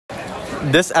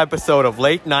This episode of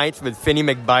Late Nights with Finny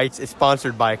Mcbites is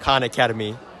sponsored by Khan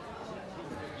Academy.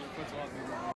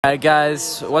 Alright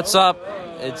guys, what's up?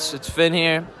 It's Finn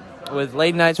here with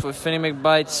Late Nights with Finny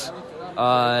Mcbites.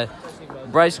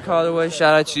 Bryce Calderwood,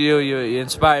 shout out to you. You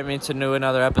inspired me to do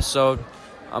another episode.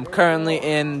 I'm currently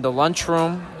in the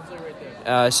lunchroom,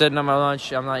 sitting on my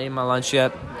lunch. I'm not eating my lunch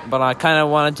yet, but I kind of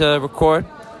wanted to record,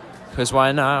 because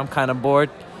why not? I'm kind of bored.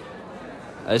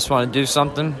 I just want to do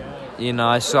something. You know,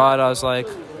 I saw it, I was like,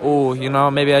 ooh, you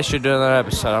know, maybe I should do another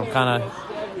episode. I'm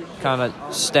kind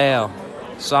of stale.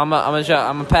 So I'm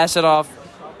gonna pass it off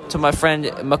to my friend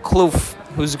McCloof,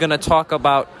 who's gonna talk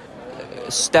about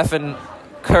Stephen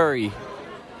Curry.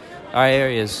 All right, here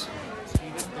he is.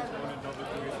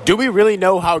 Do we really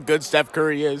know how good Steph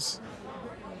Curry is?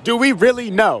 Do we really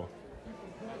know?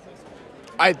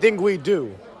 I think we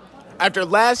do. After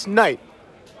last night,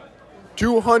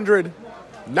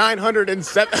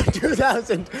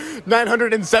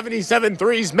 2,977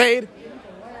 threes made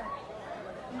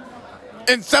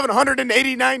in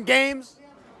 789 games,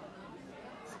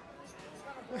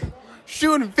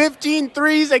 shooting 15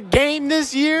 threes a game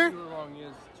this year.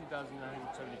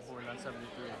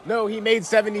 No, he made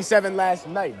 77 last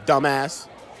night, dumbass.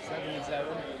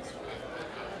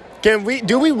 77?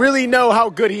 Do we really know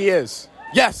how good he is?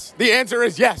 Yes, the answer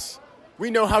is yes. We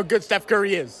know how good Steph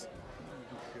Curry is.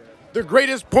 The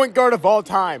greatest point guard of all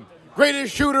time.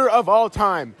 Greatest shooter of all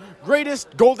time.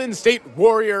 Greatest Golden State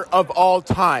Warrior of all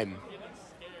time.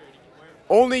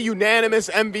 Only unanimous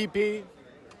MVP.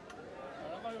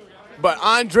 But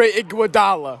Andre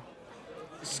Iguodala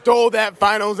stole that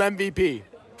finals MVP.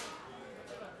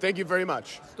 Thank you very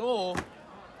much. Stole?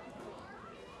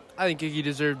 I think Iggy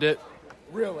deserved it.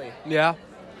 Really? Yeah.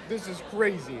 This is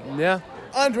crazy. Yeah.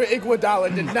 Andre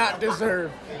Iguodala did not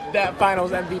deserve that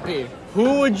finals MVP.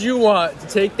 Who would you want to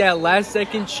take that last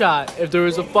second shot if there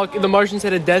was the Martians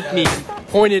had a death knee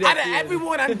pointed at you?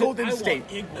 Everyone on Golden State.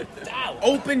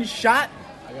 Open shot.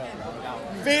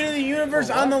 Fate of the universe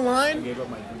on the line. You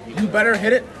better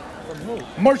hit it.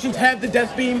 Martians have the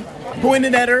death beam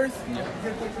pointed at Earth.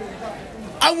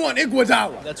 I want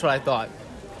Iguodala. That's what I thought.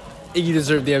 Iggy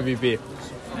deserved the MVP.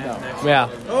 No. Yeah.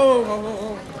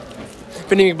 Oh.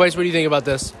 Finny McBites, what do you think about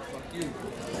this?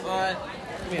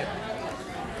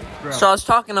 So I was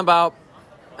talking about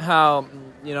how,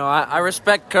 you know, I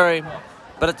respect Curry,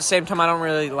 but at the same time I don't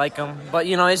really like him. But,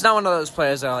 you know, he's not one of those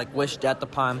players that I, like, wish death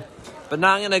upon. But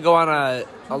now I'm going to go on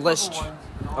a list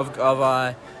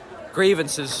of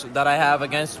grievances that I have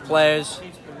against players.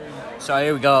 So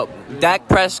here we go. Dak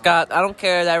Prescott, I don't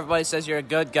care that everybody says you're a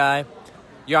good guy.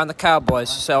 You're on the Cowboys.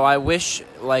 So I wish,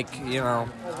 like, you know.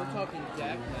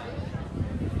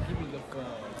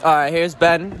 All right, here's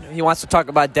Ben. He wants to talk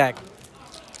about Dak.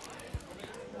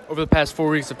 Over the past 4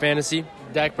 weeks of fantasy,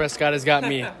 Dak Prescott has got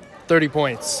me 30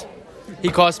 points. He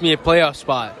cost me a playoff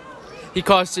spot. He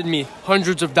costed me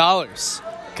hundreds of dollars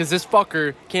because this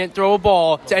fucker can't throw a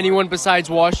ball to anyone besides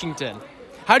Washington.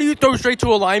 How do you throw straight to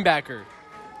a linebacker?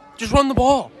 Just run the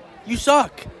ball. You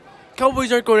suck.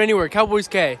 Cowboys aren't going anywhere. Cowboys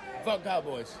K. Fuck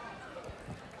Cowboys.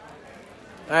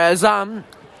 Some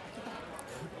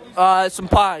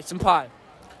pie.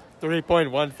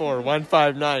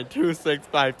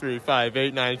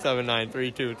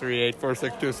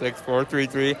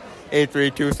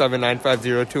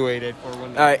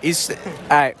 All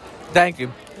right, thank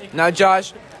you. Now,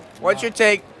 Josh, what's your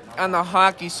take on the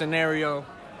hockey scenario?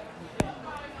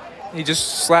 He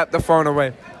just slapped the phone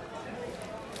away.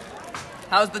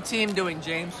 How's the team doing,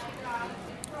 James?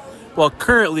 Well,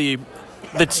 currently,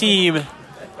 the team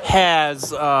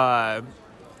has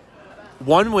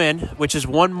one win, which is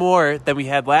one more than we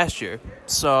had last year.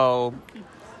 So,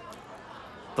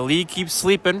 the league keeps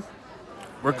sleeping.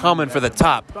 We're coming for the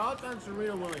top. Thoughts on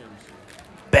Serena Williams?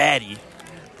 Baddie.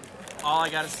 All I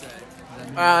gotta say.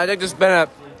 I think this has been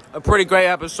a pretty great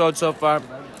episode so far.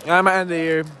 I'm at the end of the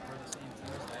year.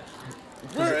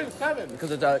 Where is Kevin? Because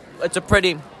it's a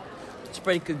pretty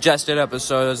congested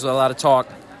episode. There's a lot of talk.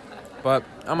 But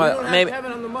maybe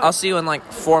I'll see you in like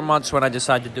 4 months when I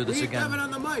decide to do this again. Kevin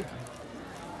on the mic.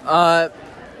 I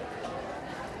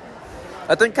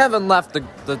think Kevin left the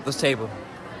table.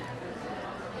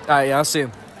 All right, yeah, I'll see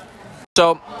him.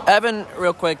 So, Evan,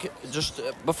 real quick, just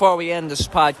before we end this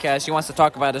podcast, he wants to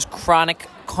talk about his chronic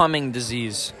coming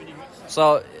disease.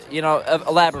 So, you know,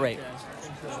 elaborate.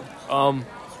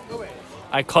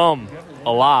 I come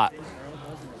a lot.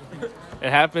 It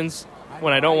happens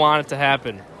when I don't want it to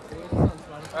happen. All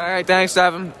right, thanks,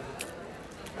 Evan.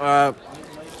 Yeah,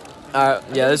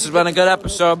 this has been a good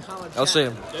episode. I'll see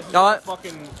you. Colin,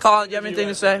 do you have anything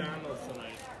to say?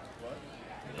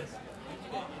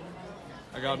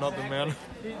 I got nothing, man.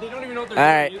 They don't even know what All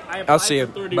they're right. doing. I I'll applied see you.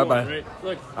 for 31, Bye-bye. right?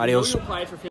 Look, Adios. You applied for